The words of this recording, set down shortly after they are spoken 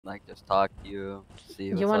like just talk to you, see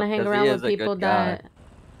You what's want to up. hang 'Cause he around is with a people good guy. that...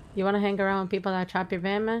 You want to hang around with people that chop your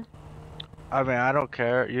van, man? I mean, I don't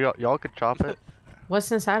care. Y'all could chop it.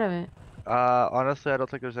 What's inside of it? Honestly, I don't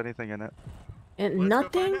think there's anything in it.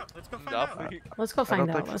 Nothing? Let's go find out. Let's go I find don't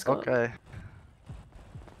out. think. Let's go. Okay.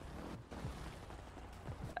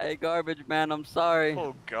 Hey, garbage man, I'm sorry.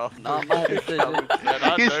 Oh god. Not my decision.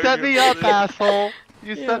 You set me up, asshole.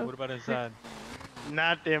 You set. What about inside?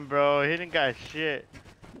 Nothing, bro. He didn't got shit.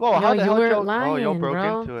 Whoa, how Yo, the you hell weren't y'all? Oh, y'all lying, broke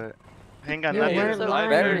bro. into it. He ain't got You nothing. weren't He's a lying.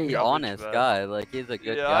 very Garbage honest man. guy. Like he's a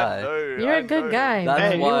good Yeah, guy. I know. You're a good guy, That's bro.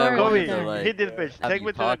 Hey, You why I are a wanted good to, guy. like, hit this bitch. have Take you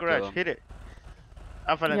me to the talk to garage. him. Hit it.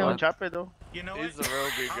 I'm finna Yo. go chop it though. You know He's what? a real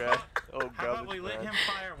good How guy. about- Oh, How about we garbage let man. him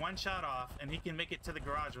fire one shot off, and he can make it to the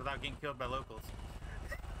garage without getting killed by locals?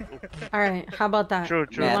 All right, how about that? True,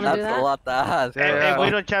 true. You Man, want to that's do a that? lot to ask. Hey, Yeah. we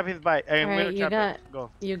don't chop his bike. Hey, we Alright, don't you chop got- it. Go.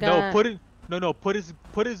 You got... No, put it. No, put his.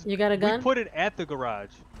 You got a gun? We put it at the garage.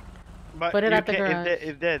 But Put it you at the can't- garage.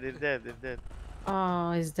 It's dead. It's dead. It's dead.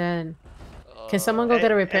 Oh, he's dead. Can someone go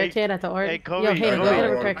get a repair kit at the org? hey, Kobe, Yo, Hayden, go Kobe. get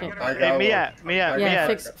a repair kit. Hey, Mia. Yeah, Mia.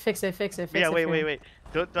 fix it. Fix Mia, it wait, for wait, him. wait.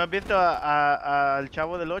 ¿Tú has visto al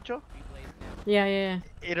Chavo del Ocho? Yeah.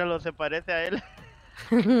 Míralo, se parece a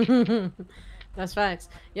él. That's facts.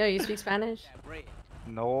 Yo, you speak Spanish?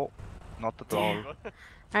 No, not at all.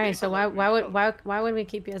 All right, so why would we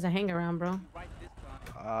keep you as a hang around, bro?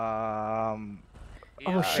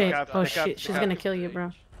 Oh shit! Oh shit! She's gonna kill you,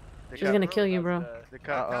 bro. She's gonna kill you, bro.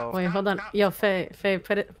 Uh-oh. Wait, hold on. Yo, Faye,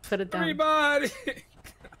 put it down. Everybody!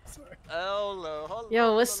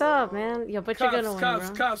 Yo, what's up, man? Yo, put your gun away, bro.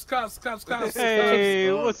 Cops.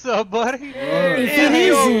 Hey, what's up, buddy? If it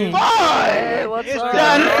isn't. Hey, what's It's up?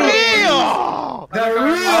 the Rio!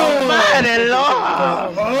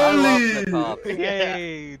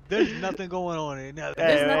 Hey, there's nothing going on here. Nothing.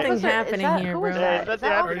 There's nothing happening here, bro. That's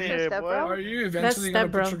happening here, boy. Are you eventually Step, gonna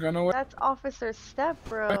bro. put your gun away? That's Officer Step,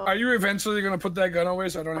 bro. Are you eventually gonna put that gun away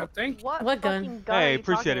so I don't have to think? What gun? fucking gun Hey, are you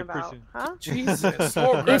appreciate talking it, about? Huh? Jesus,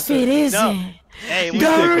 so If aggressive. it isn't. Hey, She we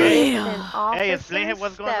said The that. real. Hey, explain him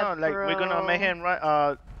what's going Step, on. Like, we're gonna make him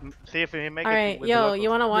see if he make All it. right, with the yo, locals. you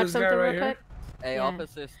wanna watch This guy something right real here? quick? Hey, Yeah.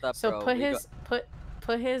 officer, stop, So bro.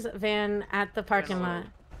 put his van at the parking lot,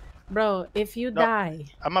 bro. If you No. die,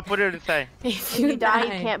 I'm gonna put it inside. if If you you die,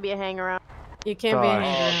 die, you can't be a hang around. you can't be a Oh, hang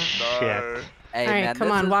around. Shit. Hey, Alright, man, come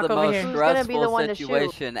this on, is walk the over most here. Who's gonna be the stressful one to shoot?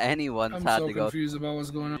 situation anyone's I'm had so to go. confused about what's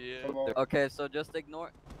going on. Okay, so just ignore.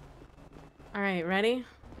 All right, ready?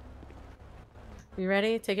 You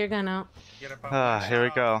ready? Take your gun out. Get up on Ah, one here we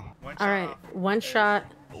shot go. off. One All shot right, off. one shot.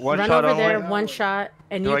 One Run shot over only? there, one shot,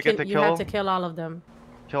 and Do you I get to you have kill? to kill all of them.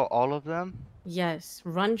 Kill all of them? Yes,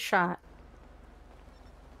 run shot.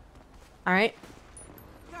 All right.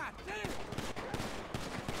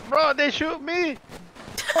 Bro, they shoot me.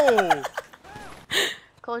 Oh.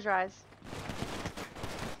 Close your eyes.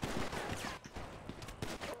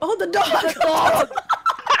 Oh, the dog! The dog!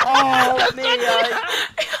 Oh, Mia!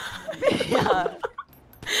 Mia!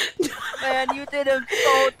 Man, you did him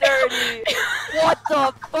so dirty! What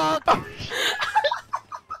the fuck?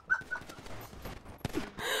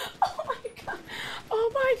 Oh my god!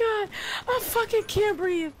 Oh my god! I fucking can't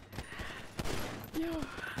breathe. Yo.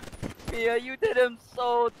 Mia, you did him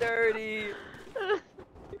so dirty!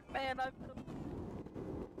 Man, I'm so...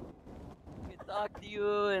 We can talk to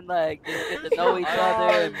you and like just get to know each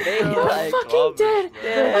other and maybe I'm like... fucking dead.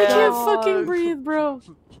 Yeah. I can't fucking breathe, bro.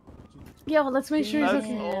 Yo, let's make sure he's That's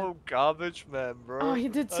okay. so garbage man, bro. Oh, he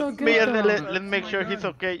did so good. Mia, though. let's make sure he's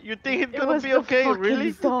okay. You think he's It gonna was be the okay? fucking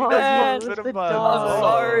Really? dog. Man, It was put the him on. I'm dog.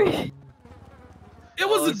 sorry! It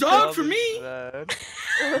was a dog for me. Man.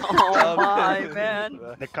 Oh my, man!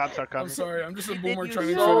 The cops are I'm coming. sorry, I'm just a He did boomer you trying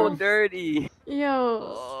to so fit in. dirty! Yo,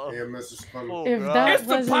 Oh, oh, If God. that- It's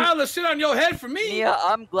the wasn't- pile of shit on your head for me. Mia,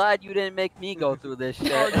 I'm glad you didn't make me go through this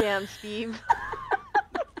shit. Oh damn, Steve.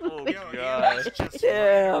 Oh, Yo, God. Eli's just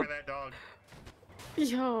Yeah. ready for that dog.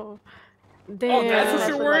 yo. Oh, that's Damn. what Mess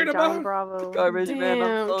you're with, worried like, Johnny about? Bravo. Garbage man, I'm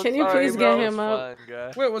Damn, so can you sorry, please bro. get him up? Fine,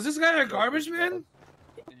 guy. Wait, was this guy a garbage man?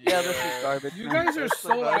 Yeah, this is garbage. You man. guys are That's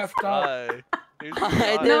so a nice effed up. guy. He's I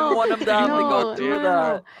nice. didn't want him to have to go through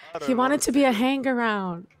that. He wanted to be a hang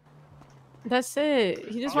around. That's it.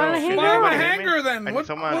 He just wanted to hang Why am I around. hanger then? I need What?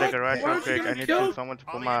 someone in the garage Why real don't you quick. I get need killed? someone to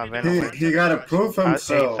All put you my had to van do away. was He gotta prove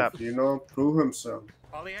himself, ASAP. you know, prove himself.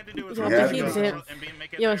 All he had to do was Yo, run but to he the did. garage and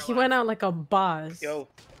make it Yo, there he alive. went out like a boss. Yo,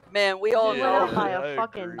 Man, we all He went out know. by I a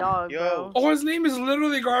fucking agree. dog, Yo. bro. Oh, his name is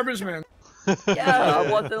literally garbage man. Yeah,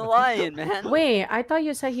 I wasn't lying, man. Wait, I thought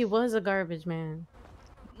you said he was a garbage man.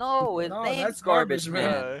 No, his No, name's that's Garbage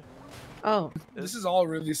garbage, Man. man. Oh, This is all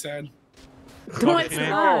really sad. No, it's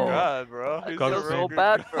man. Oh not. God, bro. I He's Garbage feel a so man. record-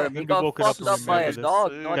 bad for him. He You'll be got woken up fucked to up by a remember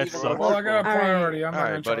dog. this. Not That even sucks. Well, I got a All right. priority. I'm not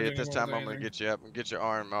Alright, gonna buddy, charge at this anyone time I'm with gonna get you up and get your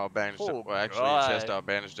arm all bandaged Oh, up. Well, actually, your chest God. all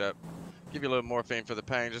bandaged up. Give you a little morphine for the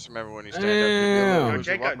pain. Just remember when you stand up, you'll be a little Yo, woozy. Walk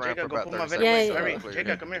Jacob, around Jacob, for go about put my 30 Yeah, seconds. yeah. Hurry, Clear.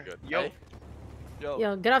 Jacob, come here. Good. Yo, Hey. Yo.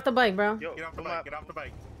 Yo, get off the bike, bro. yo, Get off the come bike. up. Get off the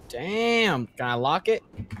bike. Damn. Can I lock it?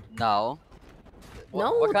 No.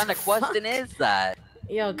 No, What kind the of question is that?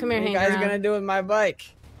 Yo, come here, What hang you guys around. gonna do with my bike?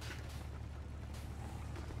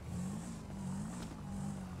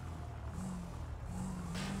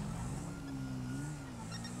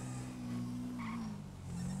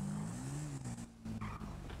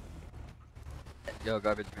 Yo,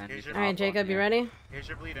 garbage man. Here's you your can All right, hop on Jacob, you here. ready? Here's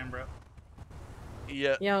your bleeding, bro.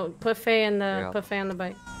 Yeah. Yo, put Faye in the Yeah. put Faye on the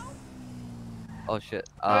bike. Oh shit.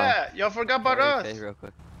 Yeah, y'all forgot about us. Faye, real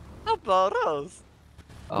quick. How about us?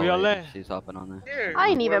 Oh, We all wait, there. she's hopping on there. Here. I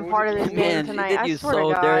ain't even part of this Man, game she tonight. did I you swear so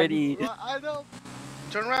to God. dirty. Well, I know.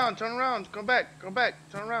 Turn around, turn around. Go back, go back,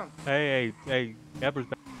 turn around. Hey, Eber's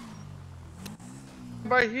back.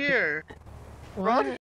 Right here. What?